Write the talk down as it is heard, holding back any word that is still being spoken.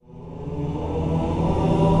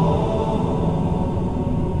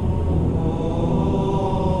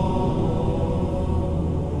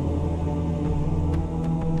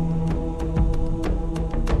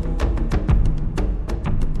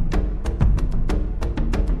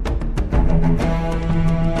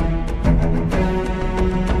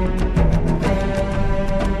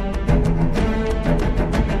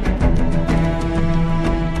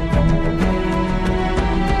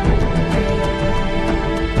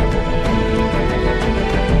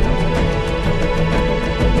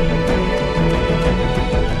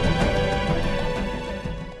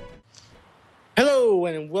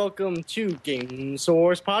to Game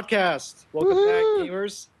Source Podcast. Welcome back,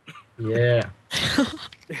 gamers. Yeah.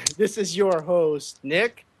 This is your host,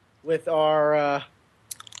 Nick, with our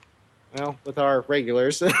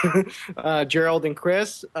regulars, Gerald and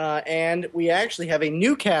Chris, and we actually have a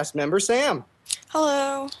new cast member, Sam.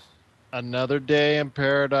 Hello. Another day in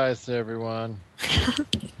paradise, everyone.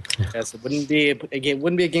 Yes, it wouldn't be a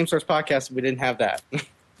Game Source Podcast if we didn't have that.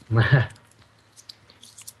 Well,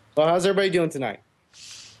 how's everybody doing tonight?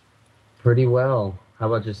 Pretty well.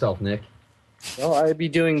 How about yourself, Nick? Well, I'd be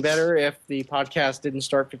doing better if the podcast didn't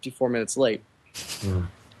start 54 minutes late.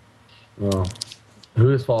 Well,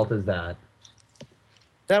 whose fault is that?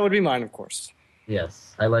 That would be mine, of course.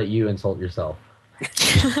 Yes, I let you insult yourself.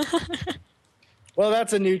 Well,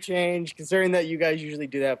 that's a new change, considering that you guys usually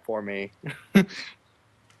do that for me.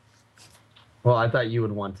 Well, I thought you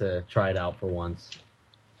would want to try it out for once.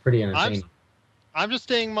 Pretty entertaining. I'm just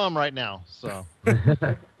staying mum right now, so.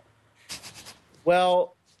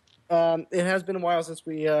 Well, it has been a while since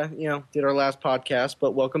we, did our last podcast,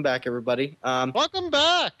 but welcome back, everybody. Welcome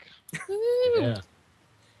back! Yeah.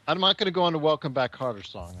 I'm not going to go on to Welcome Back Carter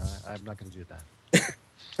song. I'm not going to do that.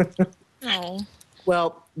 No.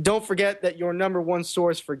 Well, don't forget that your number one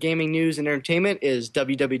source for gaming news and entertainment is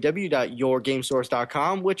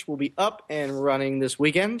www.yourgamesource.com, which will be up and running this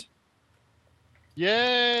weekend.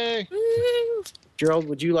 Yay! Gerald,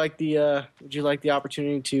 would you like the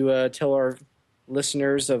opportunity to tell our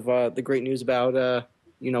listeners of the great news about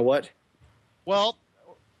what? Well,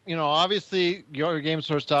 obviously,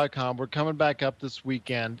 yourgamesource.com, we're coming back up this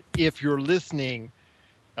weekend. If you're listening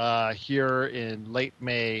here in late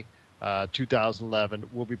May 2011,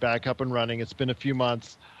 we'll be back up and running. It's been a few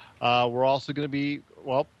months. We're also going to be,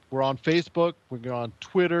 we're on Facebook, we're on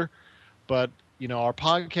Twitter, but, our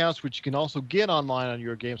podcast, which you can also get online on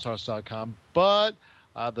yourgamesource.com. But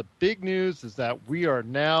the big news is that we are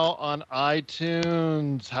now on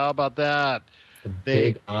iTunes. How about that?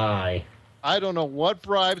 Big I. I don't know what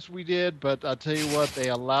bribes we did, but I'll tell you what, they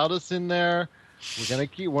allowed us in there.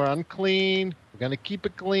 We're unclean. We're going to keep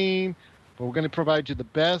it clean, but we're going to provide you the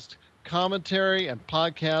best commentary and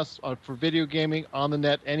podcasts for video gaming on the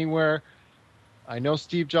net anywhere. I know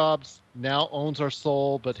Steve Jobs now owns our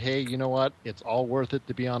soul, but hey, you know what? It's all worth it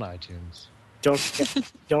to be on iTunes.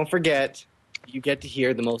 Don't forget, you get to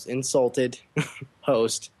hear the most insulted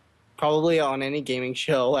host probably on any gaming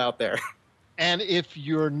show out there. And if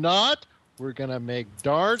you're not, we're going to make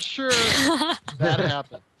darn sure that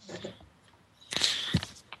happens.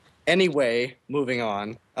 Anyway, moving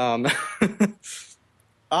on.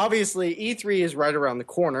 Obviously, E3 is right around the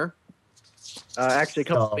corner. Actually, a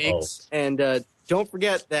couple of weeks. And don't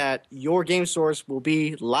forget that your Game Source will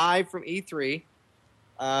be live from E3.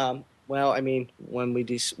 When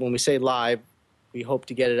we say live, we hope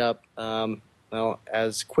to get it up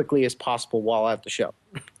as quickly as possible while at the show.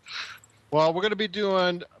 Well, we're going to be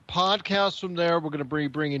doing podcasts from there. We're going to be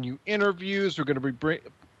bringing you interviews. We're going to be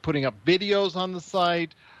putting up videos on the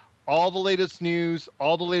site, all the latest news,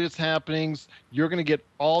 all the latest happenings. You're going to get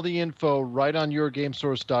all the info right on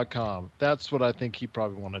yourgamesource.com. That's what I think he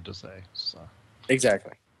probably wanted to say. So.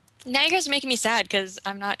 Exactly. Now you guys are making me sad because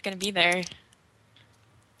I'm not going to be there.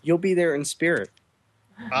 You'll be there in spirit.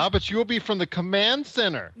 But you'll be from the command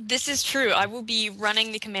center. This is true. I will be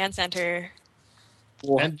running the command center.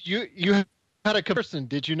 Well, and you had a comparison,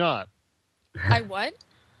 did you not? I what?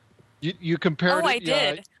 You compared. Oh, I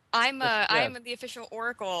did. I'm yeah. the official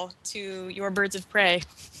oracle to your birds of prey.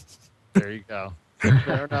 There you go.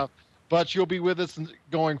 Fair enough. But you'll be with us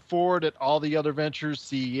going forward at all the other ventures,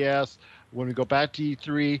 CES, when we go back to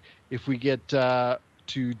E3, if we get to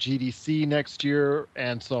GDC next year,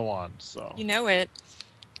 and so on. So you know it.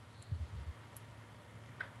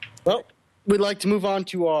 Well, we'd like to move on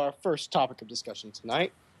to our first topic of discussion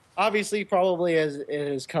tonight. Obviously, probably as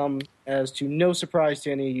it has come as to no surprise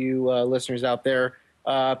to any of you listeners out there,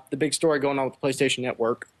 the big story going on with the PlayStation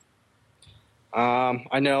Network.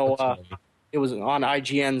 I know it was on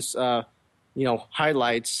IGN's,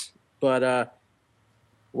 highlights, but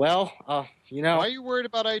why are you worried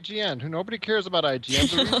about IGN? Nobody cares about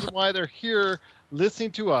IGN. The reason why they're here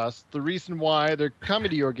listening to us, the reason why they're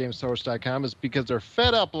coming to yourgamesource.com is because they're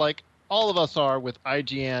fed up, like all of us are, with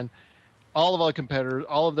IGN, all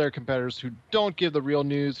of their competitors who don't give the real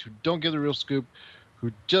news, who don't give the real scoop,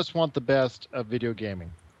 who just want the best of video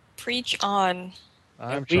gaming. Preach on.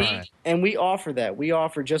 I'm trying. And we offer that. We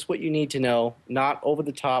offer just what you need to know, not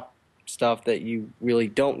over-the-top stuff that you really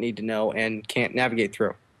don't need to know and can't navigate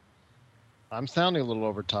through. I'm sounding a little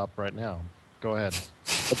over top right now. Go ahead.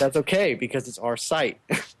 But that's okay, because it's our site.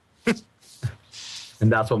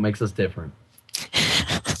 And that's what makes us different.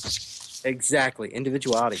 Exactly.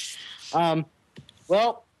 Individuality.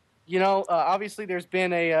 Well, obviously there's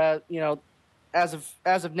been a as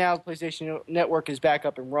of now, the PlayStation Network is back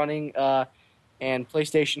up and running, and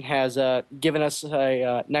PlayStation has given us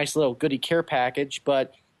a nice little goodie care package.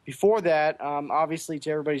 But before that, obviously, to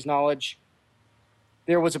everybody's knowledge,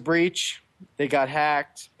 there was a breach. They got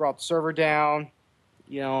hacked, brought the server down.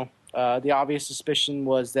 The obvious suspicion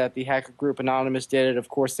was that the hacker group Anonymous did it. Of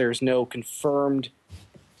course, there's no confirmed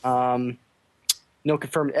evidence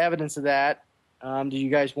of that. Do you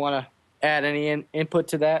guys want to add any input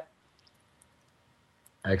to that?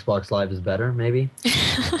 Xbox Live is better, maybe?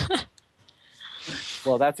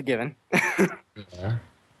 Well, that's a given. Yeah.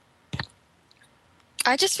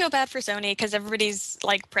 I just feel bad for Sony because everybody's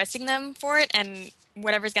like pressing them for it, and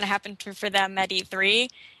whatever's going to happen for them at E3.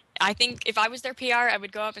 I think if I was their PR, I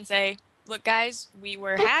would go up and say, "Look, guys, we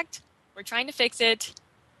were hacked. We're trying to fix it.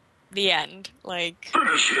 The end." Like,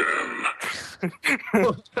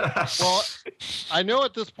 Well, I know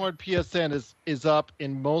at this point PSN is up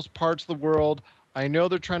in most parts of the world. I know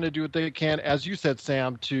they're trying to do what they can, as you said,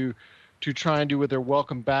 Sam, to try and do with their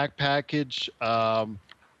welcome back package.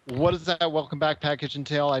 What does that welcome back package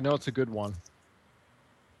entail? I know it's a good one.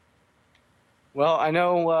 Well, I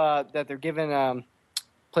know that they're giving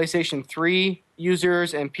PlayStation 3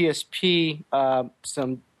 users and PSP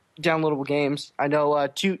some downloadable games. I know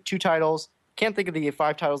two titles. Can't think of the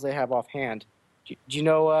 5 titles they have offhand. Do you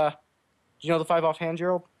know the 5 offhand,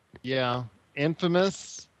 Gerald? Yeah,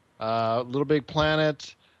 Infamous, Little Big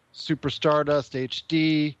Planet, Super Stardust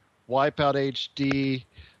HD, Wipeout HD.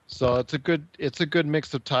 So it's a good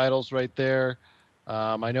mix of titles right there.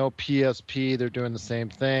 I know PSP, they're doing the same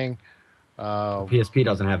thing. PSP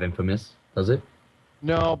doesn't have Infamous, does it?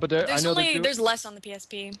 No, but there's less on the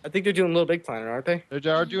PSP. I think they're doing Little Big Planet, aren't they? They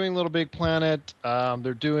are doing Little Big Planet.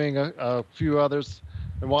 They're doing a few others.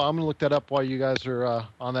 And well, I'm going to look that up while you guys are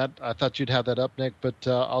on that. I thought you'd have that up, Nick, but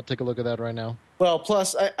I'll take a look at that right now. Well,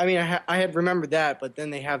 plus, I had remembered that, but then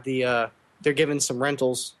they have they're giving some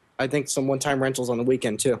rentals. I think some one-time rentals on the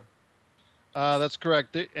weekend too. That's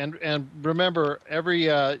correct. And remember, every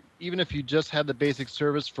even if you just had the basic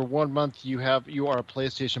service for 1 month, you are a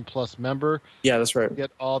PlayStation Plus member. Yeah, that's right. You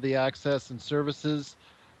get all the access and services.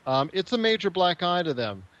 It's a major black eye to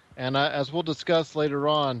them, and as we'll discuss later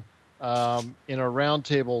on in our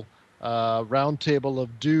roundtable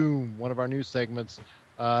of Doom, one of our new segments,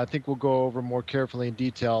 I think we'll go over more carefully in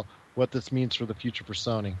detail what this means for the future for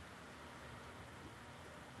Sony.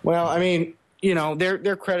 Well,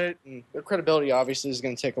 their credit and their credibility obviously is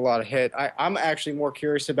going to take a lot of hit. I'm actually more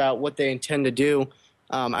curious about what they intend to do.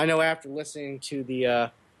 I know after listening to the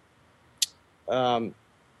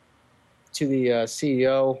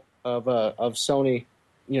CEO of Sony,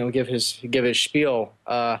 give his spiel.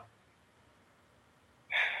 I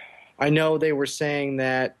know they were saying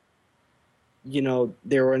that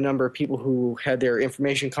there were a number of people who had their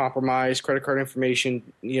information compromised, credit card information.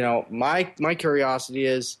 My curiosity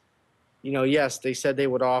is, yes, they said they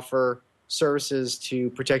would offer services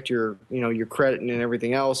to protect your credit and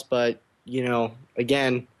everything else, but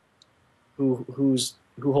again, who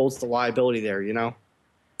holds the liability there?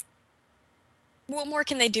 What more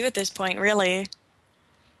can they do at this point, really?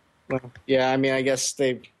 Well, yeah, I guess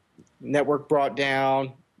network brought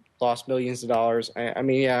down, lost millions of dollars.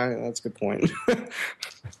 Yeah, that's a good point.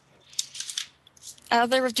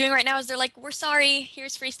 They're doing right now is they're like, "We're sorry,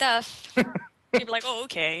 here's free stuff." People are like, "Oh,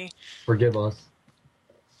 okay." Forgive us.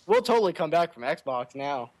 We'll totally come back from Xbox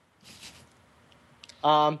now.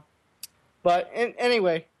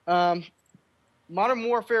 Anyway, Modern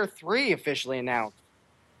Warfare 3 officially announced.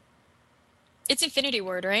 It's Infinity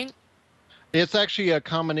Ward, right? It's actually a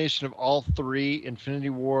combination of all three, Infinity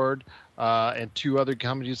Ward and 2 other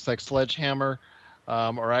companies like Sledgehammer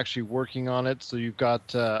are actually working on it. So you've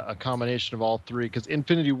got a combination of all 3 because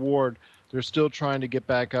Infinity Ward, they're still trying to get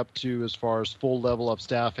back up to as far as full level of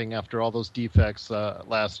staffing after all those defects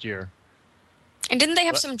last year. And didn't they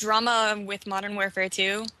have some drama with Modern Warfare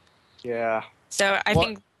 2? Yeah. So I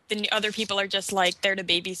think the other people are just like there to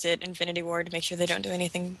babysit Infinity Ward to make sure they don't do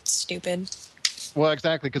anything stupid. Well,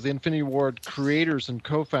 exactly, because the Infinity Ward creators and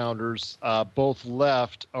co-founders both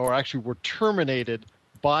left, or actually were terminated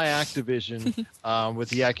by Activision with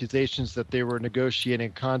the accusations that they were negotiating a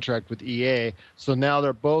contract with EA. So now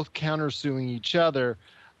they're both countersuing each other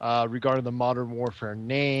regarding the Modern Warfare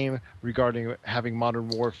name, regarding having Modern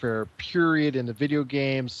Warfare period in the video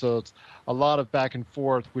game. So it's a lot of back and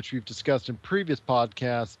forth, which we've discussed in previous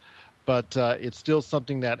podcasts, but it's still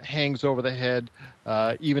something that hangs over the head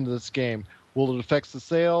even to this game. Will it affect the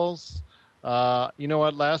sales? You know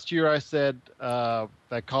what? Last year I said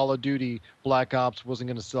that Call of Duty Black Ops wasn't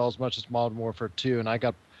going to sell as much as Modern Warfare 2, and I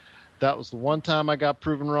got That was the one time I got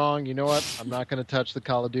proven wrong. You know what? I'm not going to touch the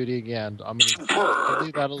Call of Duty again. I'm going to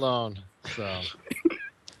leave that alone. So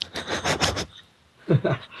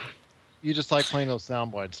you just like playing those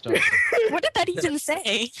sound bites, don't you? What did that even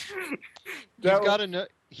say?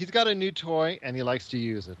 He's got a new toy and he likes to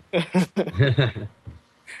use it.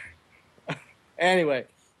 Anyway,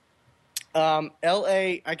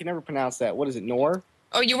 L.A. I can never pronounce that. What is it? Noir?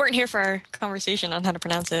 Oh, you weren't here for our conversation on how to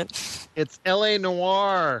pronounce it. It's L.A.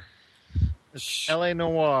 Noir. It's L.A.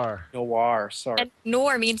 Noir. Noir. Sorry. And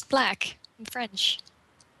noir means black in French.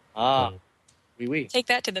 Ah, oui, oui. Take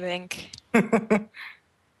that to the bank.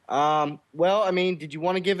 Well, I mean, did you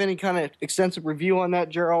want to give any kind of extensive review on that,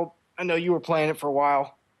 Gerald? I know you were playing it for a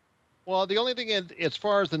while. Well, the only thing is, as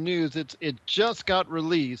far as the news, it just got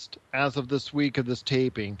released as of this week of this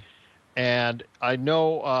taping, and I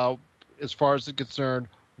know as far as it's concerned,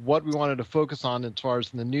 what we wanted to focus on as far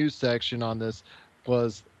as in the news section on this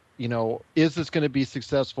was, is this going to be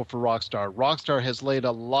successful for Rockstar? Rockstar has laid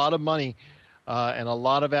a lot of money and a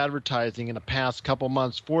lot of advertising in the past couple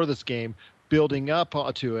months for this game, building up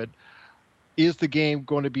to it. Is the game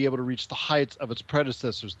going to be able to reach the heights of its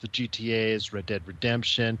predecessors, the GTAs, Red Dead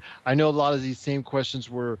Redemption? I know a lot of these same questions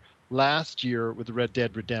were last year with Red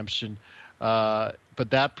Dead Redemption, but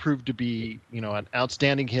that proved to be, an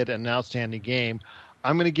outstanding hit and an outstanding game.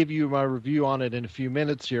 I'm going to give you my review on it in a few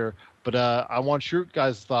minutes here, but I want your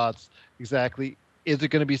guys' thoughts exactly. Is it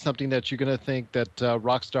going to be something that you're going to think that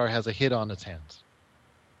Rockstar has a hit on its hands?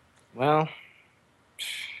 Well,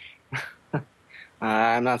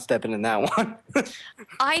 I'm not stepping in that one.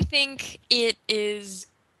 I think it is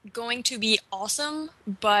going to be awesome,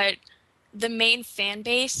 but the main fan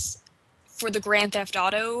base for the Grand Theft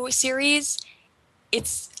Auto series,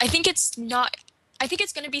 I think it's going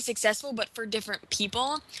to be successful, but for different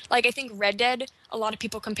people. Like, I think Red Dead, a lot of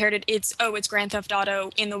people compared it, it's Grand Theft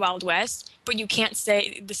Auto in the Wild West, but you can't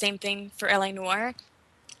say the same thing for L.A. Noire.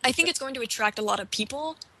 I think it's going to attract a lot of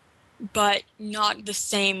people, but not the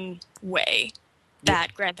same way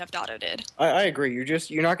that Grand Theft Auto did. I agree.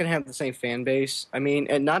 You're not going to have the same fan base. I mean,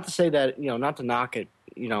 and not to say that, not to knock it,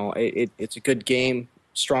 it's a good game,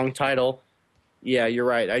 strong title. Yeah, you're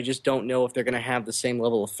right. I just don't know if they're going to have the same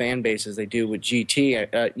level of fan base as they do with GT.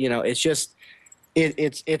 It's just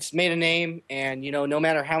it's made a name, and no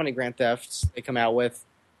matter how many Grand Thefts they come out with,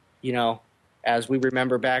 as we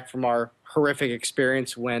remember back from our horrific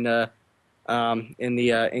experience when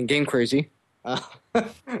in Game Crazy,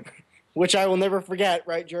 which I will never forget.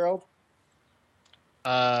 Right, Gerald?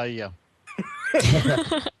 Yeah.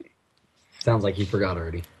 Sounds like he forgot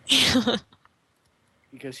already.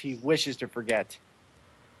 Because he wishes to forget.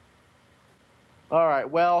 All right,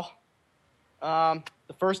 well, the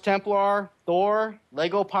First Templar, Thor,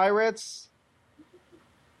 Lego Pirates.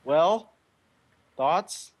 Well,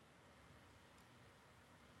 thoughts?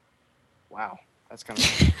 Wow, that's kind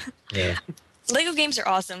of... Yeah. Lego games are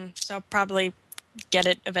awesome, so I'll probably get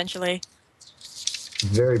it eventually.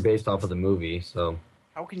 Very based off of the movie, so...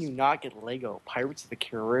 How can you not get Lego Pirates of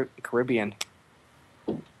the Caribbean?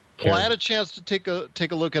 Well, I had a chance to take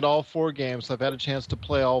a look at all four games. I've had a chance to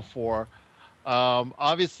play all four.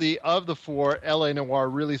 Obviously, of the four, L.A. Noire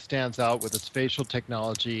really stands out with its facial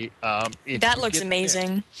technology. That looks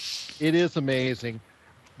amazing. It is amazing.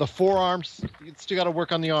 The forearms, you still got to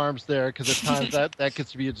work on the arms there because at times that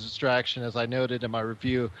gets to be a distraction, as I noted in my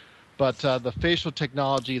review. But the facial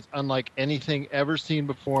technology is unlike anything ever seen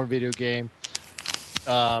before in video game.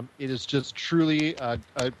 It is just truly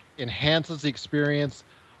enhances the experience.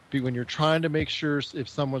 When you're trying to make sure if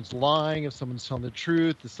someone's lying, if someone's telling the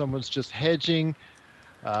truth, if someone's just hedging,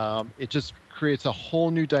 it just creates a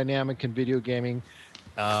whole new dynamic in video gaming.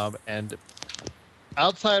 And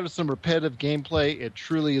outside of some repetitive gameplay, it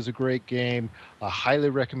truly is a great game. I highly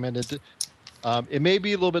recommend it. It may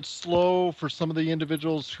be a little bit slow for some of the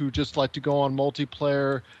individuals who just like to go on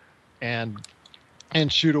multiplayer and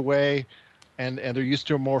shoot away. And they're used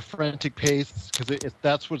to a more frantic pace because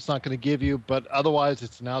that's what it's not going to give you. But otherwise,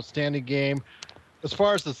 it's an outstanding game. As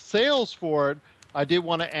far as the sales for it, I did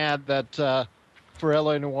want to add that for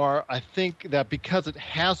L.A. Noire, I think that because it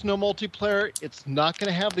has no multiplayer, it's not going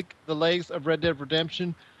to have the legs of Red Dead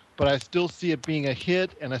Redemption. But I still see it being a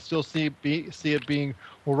hit, and I still see it being,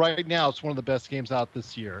 well, right now, it's one of the best games out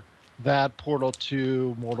this year. That, Portal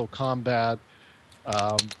 2, Mortal Kombat.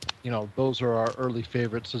 Those are our early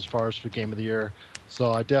favorites as far as for Game of the Year.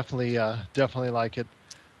 So I definitely like it.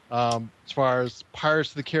 As far as Pirates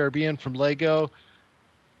of the Caribbean from Lego,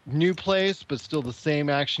 new place, but still the same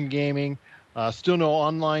action gaming. Still no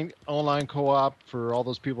online co-op for all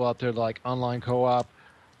those people out there that like online co-op.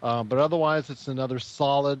 But otherwise, it's another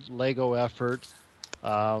solid Lego effort.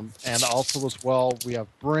 And also as well, we have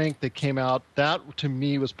Brink that came out. That, to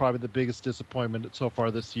me, was probably the biggest disappointment so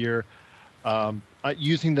far this year.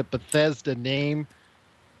 Using the Bethesda name,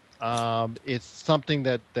 it's something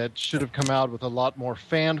that should have come out with a lot more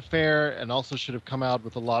fanfare and also should have come out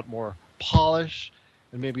with a lot more polish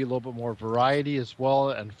and maybe a little bit more variety as well.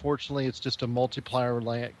 Unfortunately, it's just a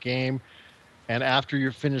multiplayer game. And after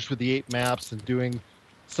you're finished with the 8 maps and doing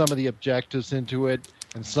some of the objectives into it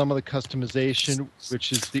and some of the customization,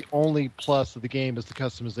 which is the only plus of the game is the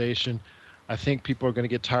customization, I think people are going to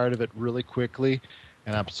get tired of it really quickly.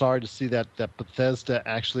 And I'm sorry to see that Bethesda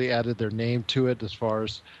actually added their name to it as far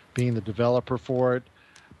as being the developer for it.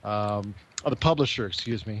 The publisher,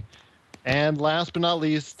 excuse me. And last but not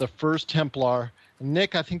least, the First Templar.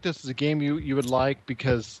 Nick, I think this is a game you would like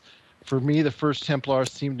because for me, the First Templar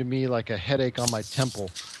seemed to me like a headache on my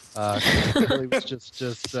temple. It really was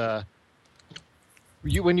just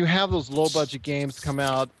when you have those low-budget games come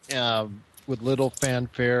out with little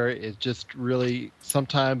fanfare, it just really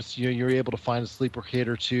sometimes you're able to find a sleeper hit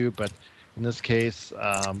or two, but in this case,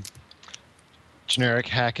 generic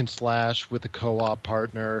hack and slash with a co-op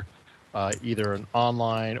partner, either an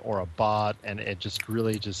online or a bot, and it just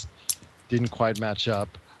really just didn't quite match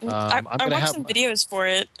up. I watched some videos for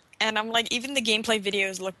it, and I'm like, even the gameplay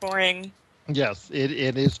videos look boring. Yes, it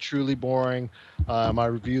is truly boring. My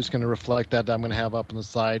review is going to reflect that. I'm going to have up on the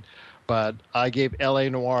site. But I gave L.A.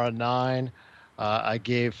 Noire a 9. I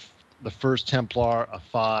gave the First Templar a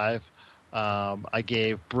 5. I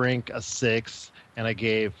gave Brink a 6. And I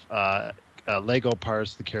gave Lego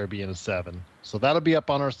Pirates of the Caribbean a 7. So that'll be up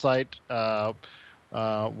on our site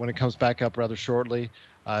when it comes back up rather shortly.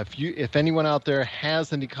 If anyone out there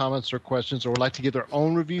has any comments or questions or would like to give their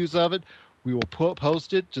own reviews of it, we will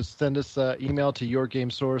post it. Just send us an email to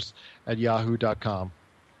yourgamesource@yahoo.com.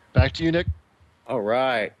 Back to you, Nick. All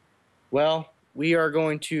right. Well, we are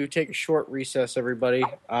going to take a short recess, everybody,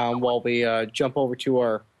 while we jump over to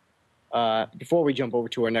our before we jump over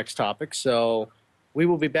to our next topic. So we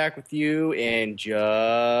will be back with you in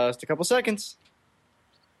just a couple seconds.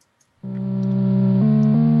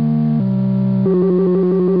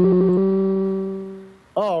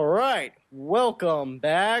 All right. Welcome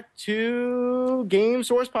back to Game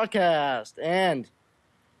Source Podcast, and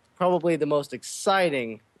probably the most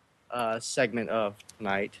exciting segment of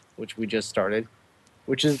tonight, which we just started,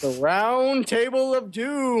 which is the Round Table of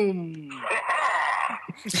Doom.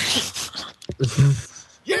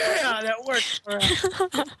 Yeah, that worked.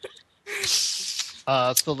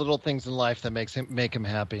 It's the little things in life that make him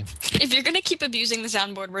happy. If you're going to keep abusing the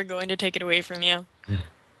soundboard, we're going to take it away from you.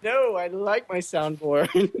 No, I like my soundboard.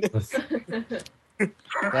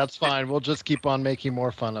 That's fine. We'll just keep on making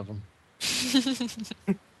more fun of him.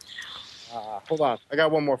 Hold on. I got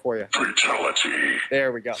one more for you. Fatality.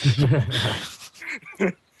 There we go.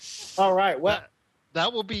 All right. Well,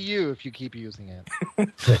 that will be you if you keep using it.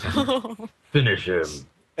 Finish him.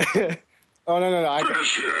 Oh, no.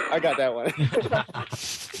 I got that one.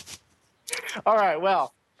 All right.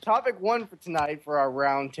 Well, topic 1 for tonight for our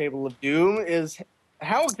Round Table of Doom is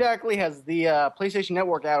how exactly has the PlayStation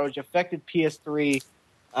Network outage affected PS3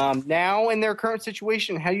 now in their current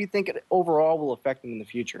situation? How do you think it overall will affect them in the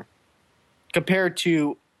future compared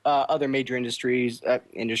to other major industries?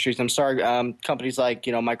 I'm sorry, companies like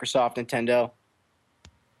Microsoft, Nintendo.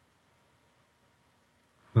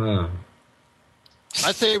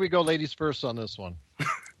 I say we go ladies first on this one.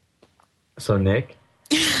 So, Nick?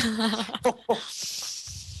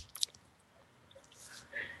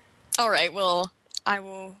 All right, well, I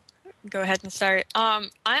will go ahead and start. I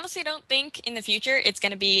honestly don't think in the future it's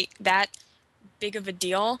going to be that big of a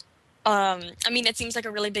deal. I mean, it seems like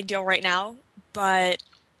a really big deal right now, but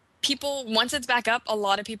people, once it's back up, a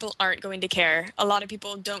lot of people aren't going to care. A lot of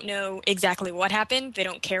people don't know exactly what happened. They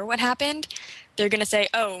don't care what happened. They're going to say,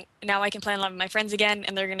 oh, now I can play online with my friends again,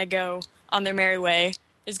 and they're going to go on their merry way.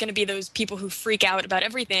 There's going to be those people who freak out about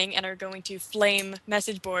everything and are going to flame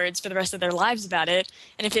message boards for the rest of their lives about it.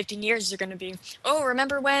 And in 15 years, they're going to be, oh,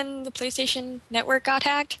 remember when the PlayStation Network got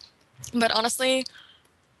hacked? But honestly,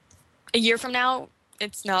 a year from now,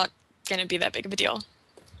 it's not going to be that big of a deal.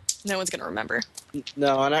 No one's going to remember.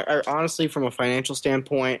 No, and I honestly, from a financial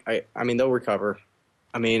standpoint, I mean, they'll recover.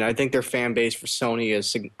 I mean, I think their fan base for Sony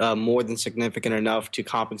is more than significant enough to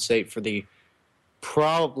compensate for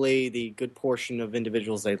probably the good portion of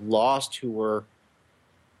individuals they lost who were,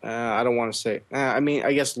 I don't want to say, I mean,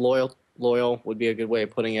 I guess loyal would be a good way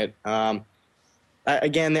of putting it.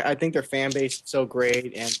 Again, I think their fan base is so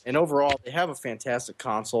great, and overall, they have a fantastic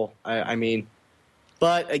console. I mean,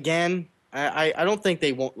 but again, I don't think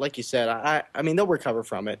they won't, like you said, I mean, they'll recover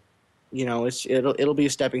from it. It'll be a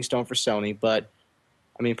stepping stone for Sony, but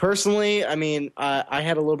I mean, personally, I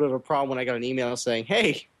had a little bit of a problem when I got an email saying,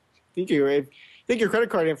 "Hey, think your credit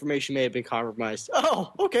card information may have been compromised."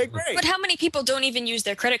 Oh, okay, great. But how many people don't even use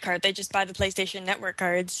their credit card? They just buy the PlayStation Network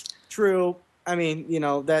cards. True. I mean,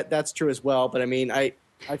 that's true as well. But I mean, I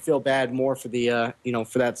feel bad more for the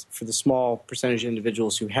for the small percentage of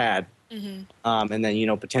individuals who had, and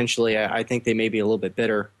then potentially I think they may be a little bit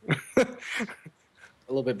bitter, a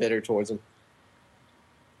little bit bitter towards them.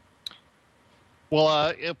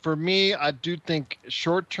 Well, for me, I do think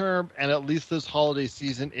short term, and at least this holiday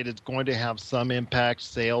season, it is going to have some impact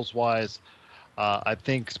sales wise. I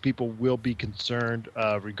think people will be concerned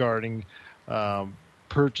regarding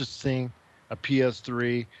purchasing a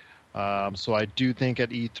PS3. So I do think at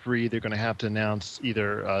E3 they're going to have to announce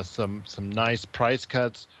either some nice price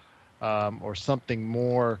cuts or something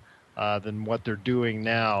more than what they're doing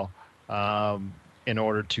now in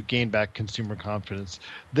order to gain back consumer confidence.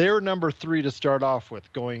 They're number 3 to start off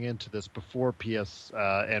with going into this before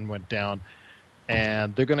PSN went down,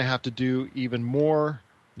 and they're going to have to do even more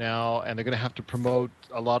now, and they're going to have to promote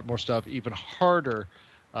a lot more stuff even harder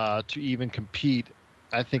to even compete,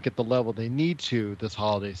 I think, at the level they need to this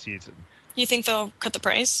holiday season. You think they'll cut the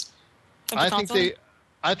price of the console?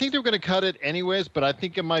 I think they're going to cut it anyways, but I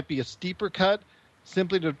think it might be a steeper cut,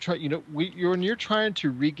 simply to try. When you're trying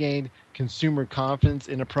to regain consumer confidence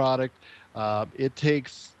in a product, it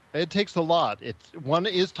takes a lot. One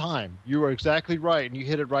is time. You are exactly right, and you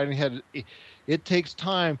hit it right in the head. It takes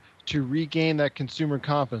time to regain that consumer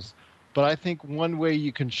confidence. But I think one way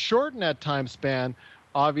you can shorten that time span,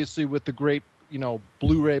 obviously with the great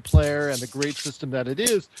Blu-ray player and the great system that it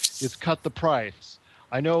is cut the price.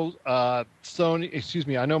 I know I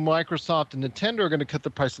know Microsoft and Nintendo are going to cut the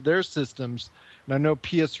price of their systems, and I know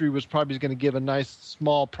PS3 was probably going to give a nice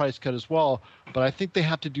small price cut as well, but I think they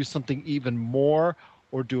have to do something even more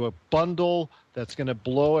or do a bundle that's going to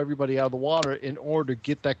blow everybody out of the water in order to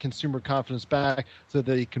get that consumer confidence back so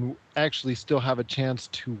that they can actually still have a chance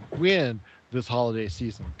to win this holiday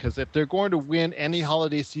season. Because if they're going to win any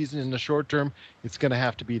holiday season in the short term, it's going to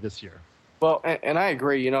have to be this year. Well, and I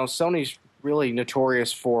agree. Sony's really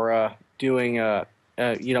notorious for doing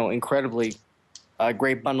incredibly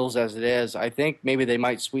great bundles as it is. I think maybe they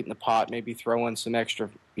might sweeten the pot, maybe throw in some extra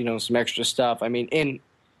stuff. I mean,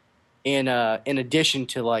 in addition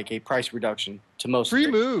to like a price reduction to most free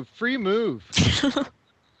move.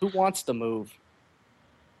 Who wants to move?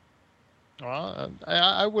 Well,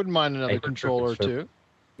 I wouldn't mind another controller or two.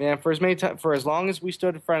 Man, for as long as we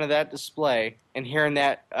stood in front of that display and hearing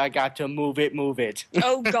that I got to move it.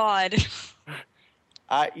 Oh God.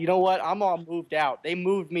 You know what? I'm all moved out. They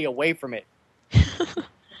moved me away from it.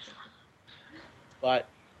 But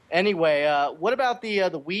anyway, what about the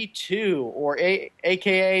Wii 2 or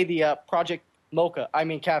AKA the Project Mocha? I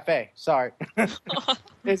mean Cafe. Sorry.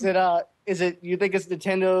 Is it? You think it's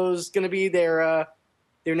Nintendo's going to be their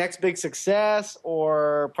next big success,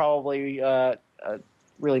 or probably a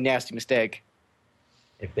really nasty mistake?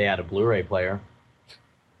 If they had a Blu-ray player.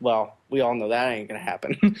 Well, we all know that ain't going to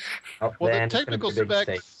happen. Well, the technical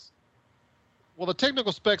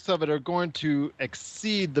specs of it are going to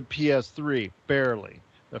exceed the PS3 barely,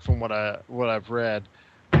 from what I've read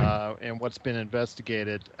and what's been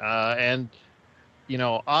investigated. And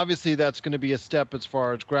obviously that's going to be a step as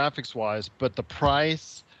far as graphics wise, but the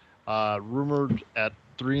price rumored at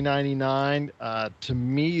 $399, to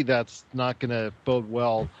me that's not going to bode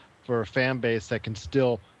well for a fan base that can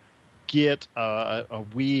still get a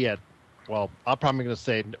Wii at, well, I'm probably going to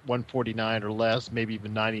say $149 or less, maybe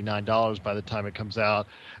even $99 by the time it comes out.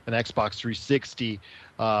 An Xbox 360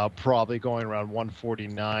 probably going around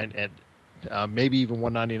 $149 and maybe even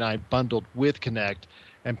 $199 bundled with Kinect,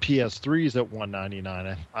 and PS3's at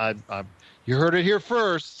 $199. You heard it here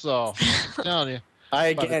first, so I'm telling you.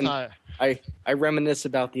 I reminisce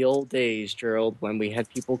about the old days, Gerald, when we had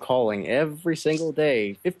people calling every single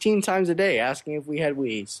day, 15 times a day, asking if we had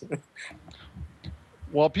Wiis.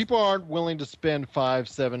 Well, people aren't willing to spend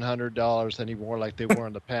 $500-$700 anymore like they were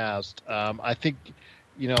in the past. I think,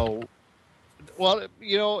 it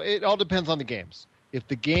all depends on the games. If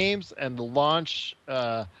the games and the launch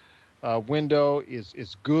window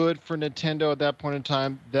is good for Nintendo at that point in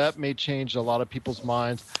time, that may change a lot of people's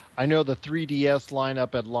minds. I know the 3DS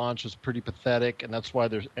lineup at launch was pretty pathetic, and that's why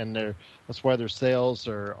their sales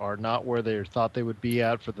are not where they thought they would be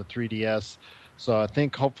at for the 3DS. So I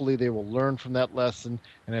think hopefully they will learn from that lesson,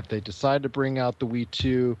 and if they decide to bring out the Wii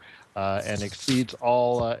 2 and exceeds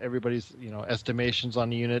all everybody's estimations on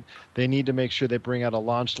the unit, they need to make sure they bring out a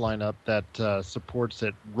launch lineup that supports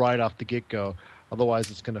it right off the get-go.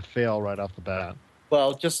 Otherwise, it's going to fail right off the bat.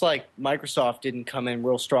 Well, just like Microsoft didn't come in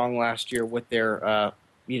real strong last year with their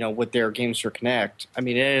with their Games for Connect. I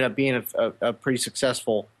mean, it ended up being a pretty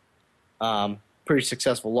successful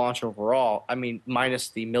launch overall. I mean, minus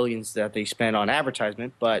the millions that they spent on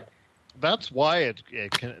advertisement, but that's why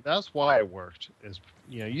that's why it worked. Is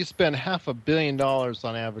you spend $500 million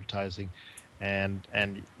on advertising, and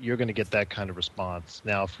you're going to get that kind of response.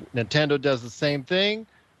 Now, if Nintendo does the same thing,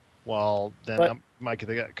 well, then I might get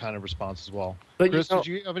that kind of response as well. But Chris, did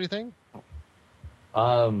you have anything?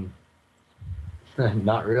 Not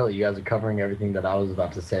really. You guys are covering everything that I was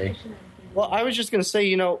about to say. Well, I was just going to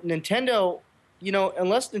say, Nintendo,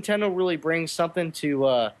 unless Nintendo really brings something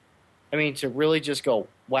to really just go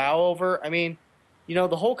wow over. I mean,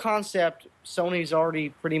 the whole concept Sony's already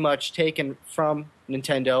pretty much taken from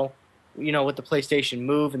Nintendo, with the PlayStation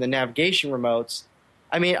Move and the navigation remotes.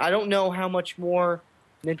 I mean, I don't know how much more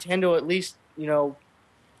Nintendo, at least,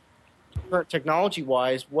 current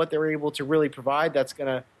technology-wise, what they're able to really provide that's going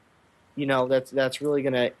to, that's really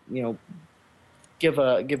going to, give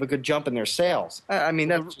a good jump in their sales. I mean,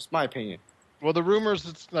 that's just my opinion. Well, the rumors,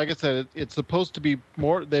 it's like I said, it's supposed to be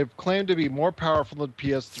more. They've claimed to be more powerful than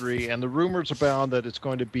PS3, and the rumors abound that it's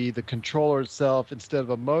going to be the controller itself instead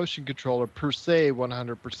of a motion controller per se.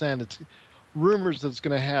 100%. It's rumors that it's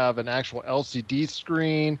going to have an actual LCD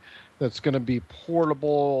screen that's going to be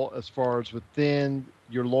portable as far as within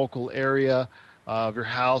your local area of your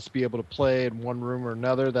house, be able to play in one room or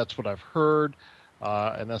another. That's what I've heard,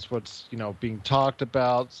 and that's what's being talked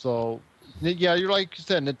about. So. Yeah, you're like you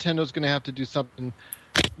said, Nintendo's going to have to do something,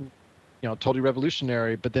 totally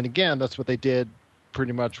revolutionary. But then again, that's what they did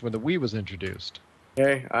pretty much when the Wii was introduced.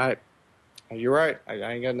 Okay, you're right. I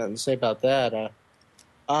ain't got nothing to say about that.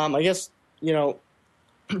 I guess,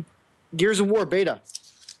 Gears of War beta.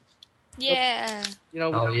 Yeah.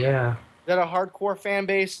 Oh, yeah. Is that a hardcore fan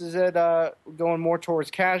base? Is it going more towards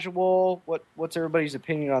casual? What's everybody's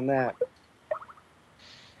opinion on that?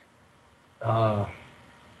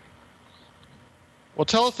 Well,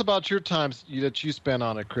 tell us about your times that you spent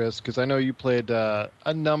on it, Chris, because I know you played a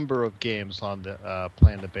number of games on the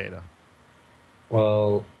playing the beta.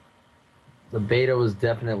 Well, the beta was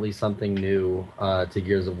definitely something new to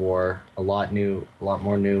Gears of War. A lot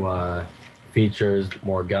more new features,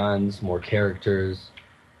 more guns, more characters.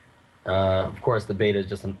 Of course, the beta is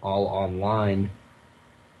just an all-online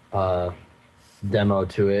demo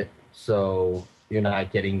to it, so you're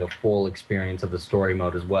not getting the full experience of the story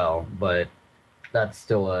mode as well, but that's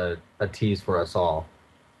still a tease for us all.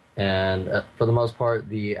 And for the most part,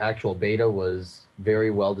 the actual beta was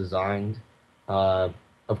very well designed. Of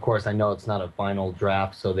course, I know it's not a final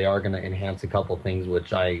draft, so they are going to enhance a couple things,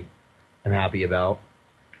 which I am happy about.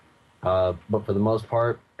 But for the most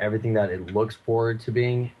part, everything that it looks forward to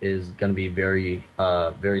being is going to be very,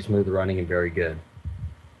 very smooth running and very good.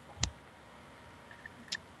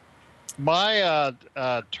 My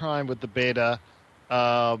time with the beta,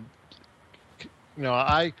 I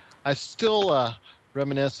still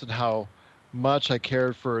reminisce at how much I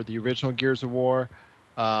cared for the original Gears of War.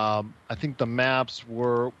 I think the maps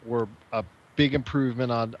were a big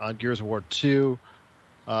improvement on Gears of War 2.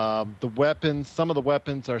 The weapons, some of the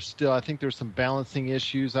weapons are still, I think there's some balancing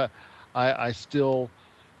issues. I still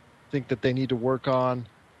think that they need to work on.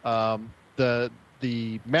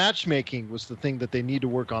 The matchmaking was the thing that they need to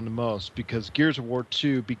work on the most, because Gears of War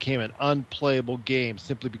 2 became an unplayable game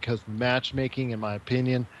simply because of the matchmaking, in my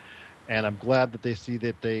opinion. And I'm glad that they see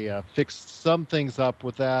that they fixed some things up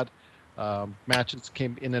with that. Matches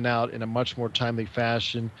came in and out in a much more timely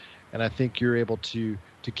fashion, and I think you're able to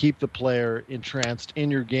keep the player entranced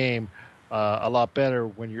in your game a lot better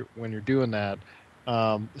when you're doing that.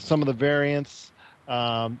 Some of the variants.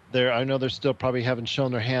 I know they're still probably haven't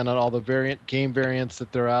shown their hand on all the game variants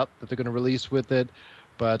that they're going to release with it,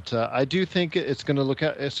 but I do think it's going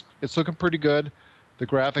to it's looking pretty good. The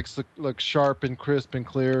graphics look sharp and crisp and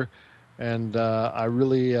clear, and I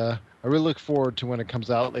really look forward to when it comes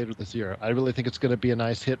out later this year. I really think it's going to be a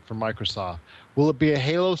nice hit for Microsoft. Will it be a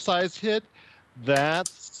Halo-sized hit?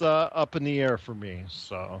 That's up in the air for me.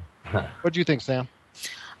 So, what do you think, Sam?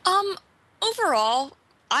 Overall,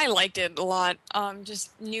 I liked it a lot.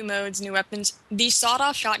 Just new modes, new weapons. The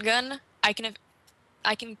sawed-off shotgun, I can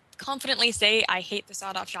confidently say I hate the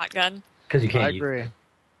sawed-off shotgun. Because you can't. I agree.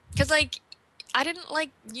 Because I didn't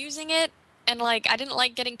like using it, and I didn't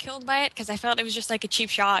like getting killed by it because I felt it was just like a cheap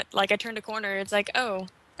shot. Like I turned a corner, it's like, oh,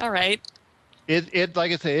 all right. It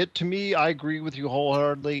like I say, to me, I agree with you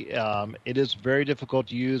wholeheartedly. It is very difficult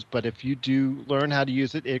to use, but if you do learn how to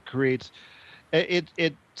use it, it creates.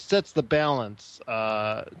 It sets the balance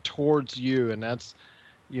towards you, and that's,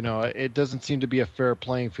 it doesn't seem to be a fair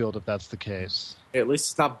playing field if that's the case. At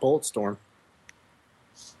least it's not Bulletstorm.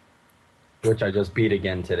 which I just beat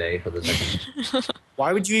again today for the second.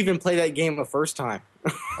 Why would you even play that game the first time?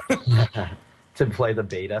 To play the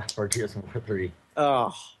beta for Gears of War 3.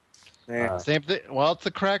 Oh, man. Same thing. Well, it's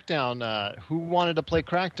a Crackdown. Who wanted to play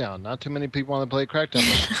Crackdown? Not too many people want to play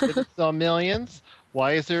Crackdown. But did it sell millions?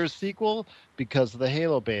 Why is there a sequel? Because of the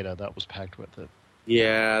Halo beta that was packed with it.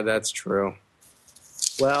 Yeah, that's true.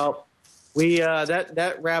 Well, we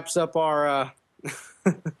that wraps up our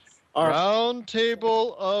our Round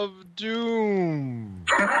Table of Doom.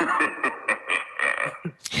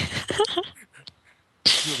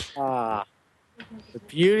 the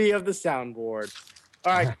beauty of the soundboard.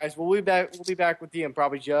 All right, guys, we'll be back. We'll be back with you in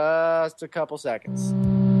probably just a couple seconds.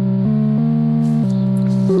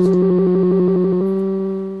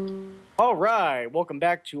 All right, welcome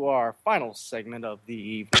back to our final segment of the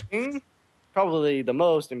evening. Probably the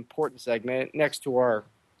most important segment next to our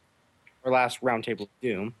last roundtable of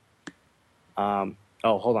doom. Oh,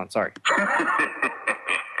 hold on, sorry.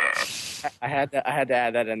 I had to add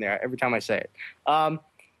that in there every time I say it.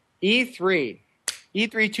 E3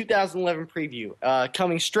 2011 preview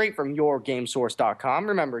coming straight from yourgamesource.com.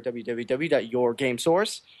 Remember,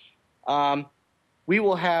 www.yourgamesource. We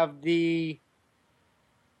will have the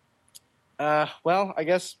I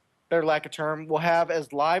guess better lack of term, we'll have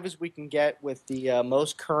as live as we can get with the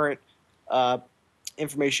most current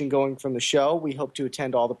information going from the show. We hope to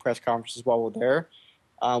attend all the press conferences while we're there.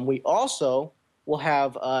 We also will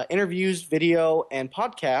have interviews, video, and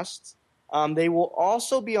podcasts. They will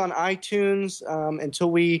also be on iTunes until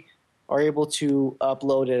we are able to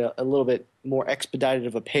upload at a little bit more expedited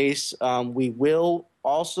of a pace. We will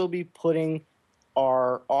also be putting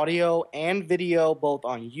our audio and video both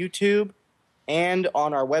on YouTube and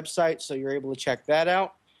on our website, so you're able to check that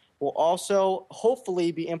out. We'll also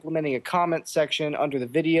hopefully be implementing a comment section under the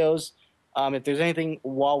videos. If there's anything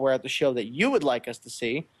while we're at the show that you would like us to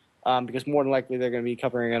see, because more than likely they're going to be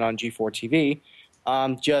covering it on G4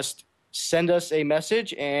 TV, just send us a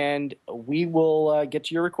message and we will get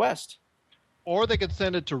to your request. Or they can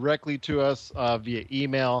send it directly to us via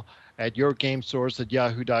email at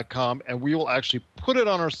yourgamesource@yahoo.com, and we will actually put it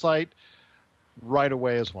on our site right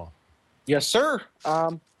away as well. Yes, sir.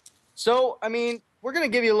 So, I mean, we're going to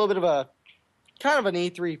give you a little bit of a kind of an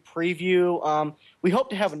E3 preview. We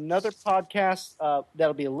hope to have another podcast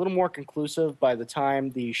that'll be a little more conclusive by the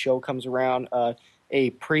time the show comes around,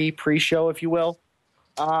 a pre-show, if you will.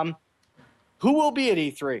 Who will be at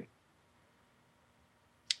E3?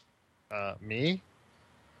 Me?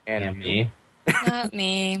 And me. Not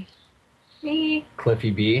me. Me.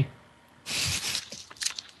 Cliffy B.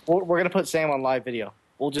 We're going to put Sam on live video.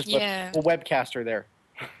 We'll just we'll webcast her there.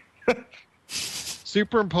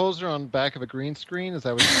 Superimpose her on the back of a green screen? Is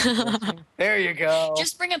that what you're suggesting? There you go.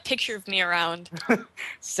 Just bring a picture of me around.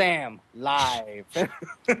 Sam, live.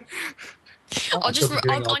 I'll just So we're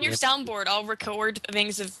doing all on your the- soundboard. I'll record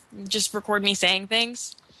things of just record me saying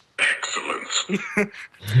things.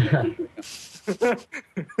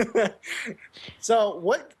 So,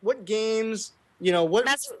 what games, what...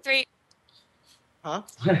 That's great. Huh?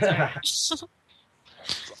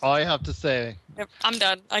 All I have to say. Yep, I'm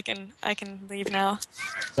done. I can leave now.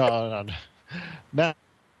 No. Mass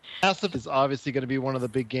Effect is obviously going to be one of the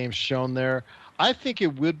big games shown there. I think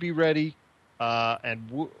it would be ready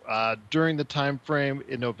during the time frame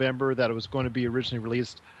in November that it was going to be originally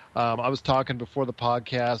released. I was talking before the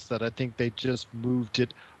podcast that I think they just moved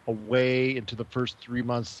it away into the first 3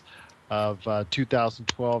 months of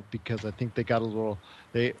 2012 because I think they got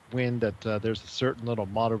wind that there's a certain little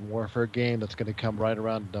Modern Warfare game that's going to come right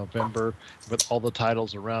around November with all the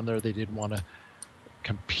titles around there. They didn't want to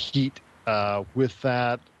compete with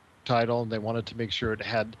that title, and they wanted to make sure it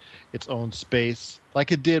had its own space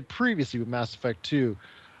like it did previously with Mass Effect 2.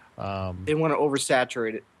 They want to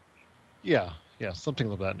oversaturate it. Yeah,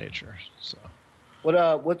 something of that nature. So,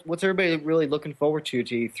 What's everybody really looking forward to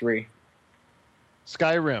E3?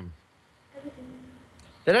 Skyrim.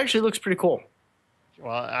 That actually looks pretty cool.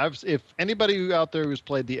 Well, if anybody out there who's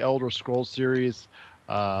played the Elder Scrolls series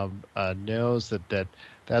knows that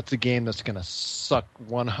that's a game that's going to suck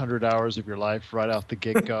 100 hours of your life right off the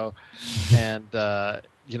get-go. And,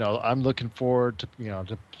 I'm looking forward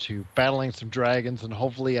to battling some dragons, and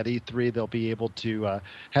hopefully at E3 they'll be able to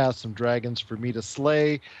have some dragons for me to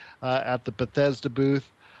slay at the Bethesda booth.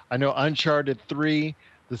 I know Uncharted 3,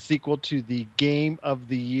 the sequel to the Game of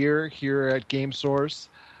the Year here at GameSource.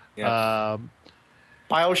 Yeah.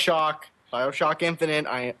 Bioshock Infinite.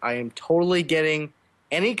 I am totally getting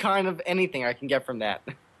any kind of anything I can get from that.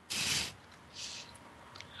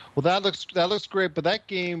 Well, that looks great, but that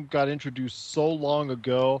game got introduced so long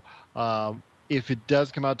ago. If it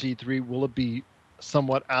does come out to E3, will it be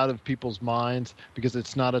somewhat out of people's minds because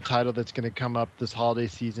it's not a title that's going to come up this holiday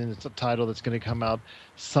season. It's a title that's going to come out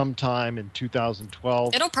sometime in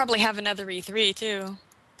 2012. It'll probably have another E3 too.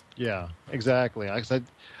 Yeah, exactly.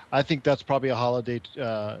 I think that's probably a holiday,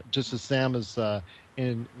 just as Sam is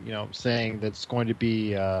saying that's going to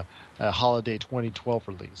be a holiday 2012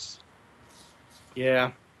 release.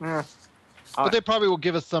 Yeah. But they probably will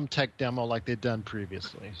give us some tech demo like they've done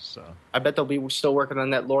previously. So I bet they'll be still working on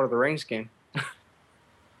that Lord of the Rings game.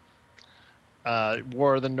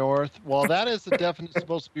 War of the North. Well, that is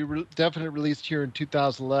supposed to be definitely released here in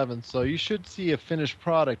 2011. So you should see a finished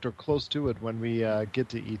product or close to it when we get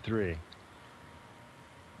to E3.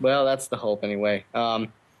 Well, that's the hope anyway.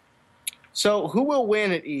 So who will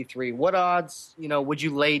win at E3? What odds, would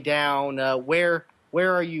you lay down? Where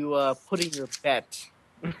are you putting your bet?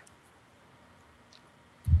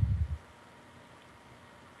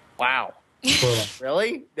 Wow.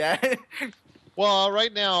 Really? Well,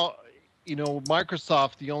 right now,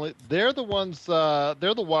 Microsoft, they're the ones,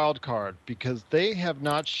 they're the wild card because they have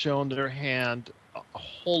not shown their hand a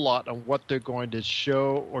whole lot on what they're going to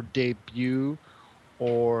show or debut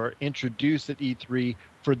or introduce at E3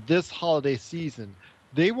 for this holiday season.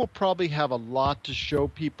 They will probably have a lot to show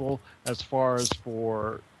people as far as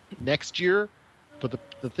for next year. But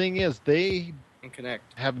the thing is, they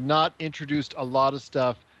have not introduced a lot of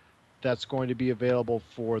stuff that's going to be available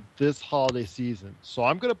for this holiday season. So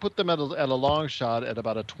I'm going to put them at a long shot at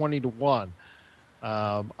about a 20-1.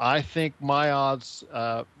 I think my odds,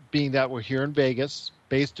 being that we're here in Vegas,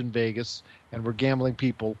 based in Vegas, and we're gambling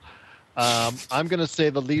people, I'm going to say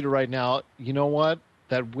the leader right now, you know what?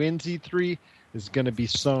 That wins E3 is going to be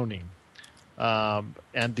Sony.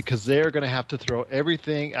 And because they're going to have to throw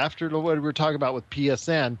everything, after what we were talking about with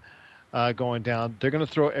PSN going down, they're going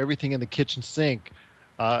to throw everything in the kitchen sink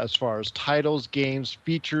as far as titles, games,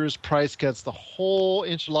 features, price cuts, the whole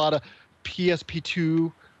enchilada.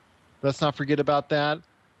 PSP2, let's not forget about that.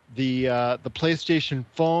 The PlayStation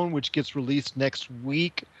Phone, which gets released next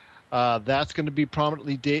week, that's going to be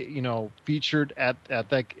prominently featured at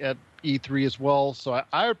E3 as well. So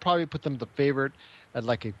I would probably put them the favorite at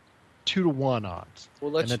like a 2-1 odds.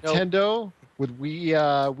 We'll let and Nintendo with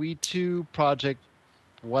Wii 2 Project,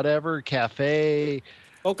 whatever, Cafe,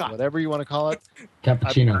 whatever you want to call it.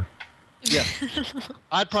 Cappuccino. Yeah.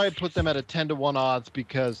 I'd probably put them at a 10-1 odds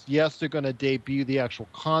because, yes, they're going to debut the actual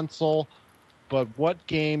console, but what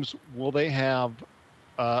games will they have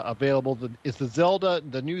available? Is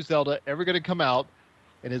the new Zelda ever going to come out?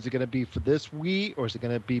 And is it going to be for this Wii, or is it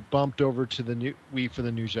going to be bumped over to the new Wii for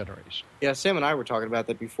the new generation? Yeah, Sam and I were talking about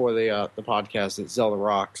that before the podcast. That Zelda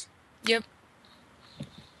rocks. Yep.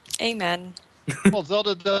 Amen. Well,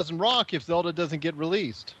 Zelda doesn't rock if Zelda doesn't get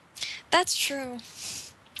released. That's true.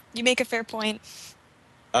 You make a fair point.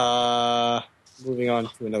 Moving on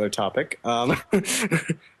to another topic.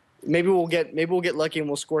 Maybe we'll get lucky and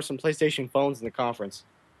we'll score some PlayStation phones in the conference.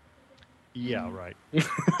 Yeah, right.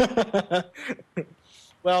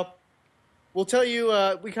 Well, we'll tell you.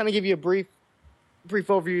 We kind of give you a brief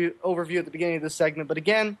overview at the beginning of this segment. But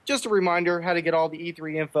again, just a reminder how to get all the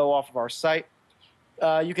E3 info off of our site.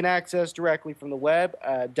 You can access directly from the web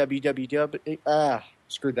at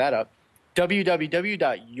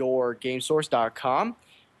www.yourgamesource.com.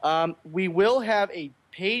 We will have a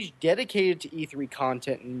page dedicated to E3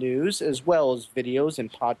 content and news, as well as videos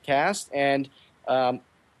and podcasts, and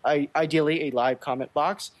ideally a live comment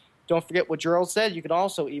box. Don't forget what Gerald said. You can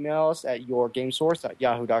also email us at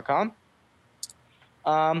yourgamesource@yahoo.com.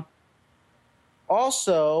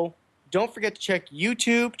 Also, don't forget to check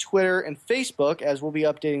YouTube, Twitter, and Facebook, as we'll be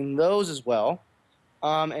updating those as well.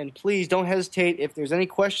 And please don't hesitate if there's any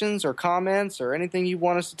questions or comments or anything you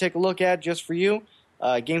want us to take a look at just for you.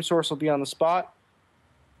 GameSource will be on the spot.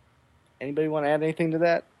 Anybody want to add anything to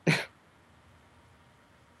that?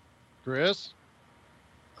 Chris?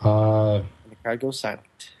 The crowd goes silent.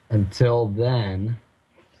 Until then,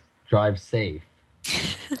 drive safe.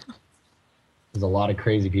 There's a lot of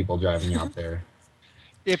crazy people driving out there.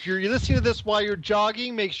 If you're listening to this while you're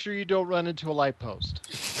jogging, make sure you don't run into a light post.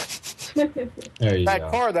 There you that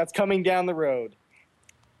go. car that's coming down the road.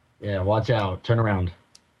 Yeah, watch out. Turn around.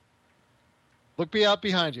 Look out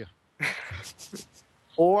behind you.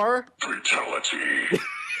 Or fatality.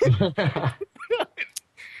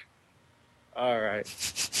 All right.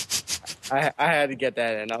 I had to get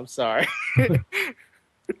that in. I'm sorry.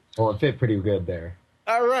 Well, it fit pretty good there.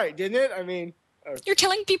 All right, didn't it? I mean, You're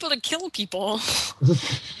telling people to kill people.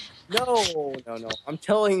 no. I'm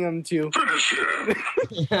telling them to. Finish him.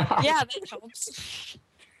 Yeah, that helps.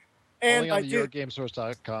 And Only on I the did.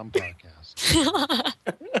 YourGameSource.com podcast.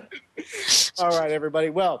 All right, everybody.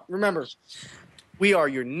 Well, remember, We are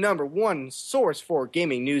your number one source for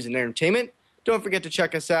gaming news and entertainment. Don't forget to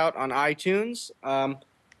check us out on iTunes.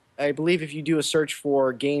 I believe if you do a search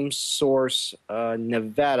for Game Source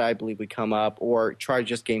Nevada, I believe we come up, or try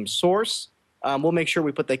just Game Source. We'll make sure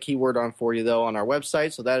we put that keyword on for you, though, on our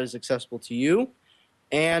website, so that is accessible to you.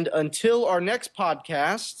 And until our next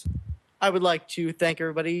podcast, I would like to thank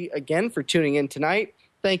everybody again for tuning in tonight.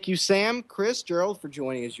 Thank you, Sam, Chris, Gerald, for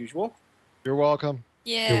joining as usual. You're welcome.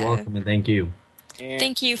 Yeah. You're welcome, and thank you. And,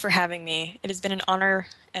 Thank you for having me. It has been an honor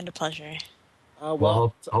and a pleasure.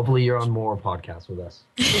 Well, hopefully you're on more podcasts with us.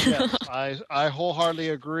 Yes, I wholeheartedly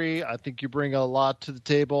agree. I think you bring a lot to the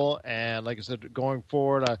table, and like I said, going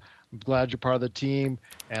forward, I'm glad you're part of the team,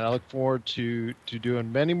 and I look forward to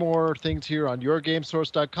doing many more things here on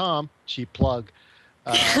yourgamesource.com. Cheap plug.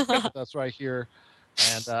 That's right here.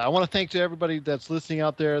 And I want to thank to everybody that's listening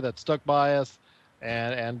out there that stuck by us,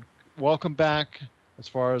 and welcome back as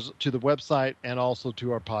far as to the website and also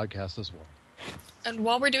to our podcast as well. And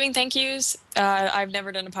while we're doing thank yous, I've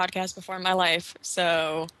never done a podcast before in my life,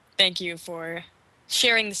 so thank you for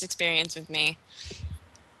sharing this experience with me.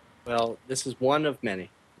 Well, this is one of many.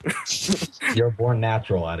 You're born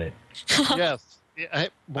natural at it. Yes,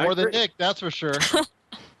 more than Nick, that's for sure.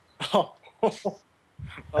 Oh. I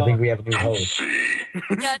think we have a new host.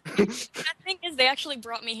 That thing is, they actually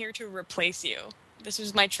brought me here to replace you. This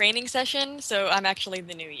was my training session, so I'm actually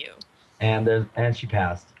the new you. And she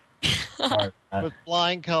passed. Sorry. With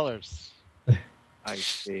flying colors. I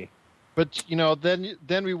see. But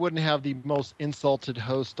then we wouldn't have the most insulted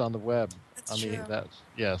host on the web. That's true.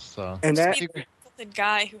 Yes. So. And that, Just be the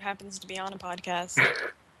guy who happens to be on a podcast.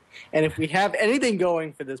 and if we have anything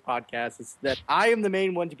going for this podcast, it's that I am the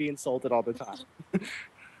main one to be insulted all the time.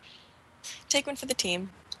 Take one for the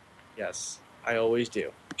team. Yes, I always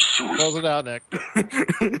do. Close it out, Nick.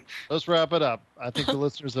 Let's wrap it up. I think the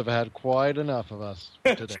listeners have had quite enough of us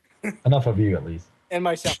today. Enough of you, at least. And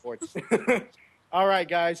my soundboards. All right,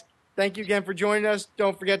 guys. Thank you again for joining us.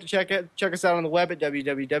 Don't forget to check us out on the web at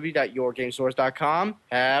www.yourgamesource.com.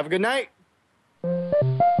 Have a good night.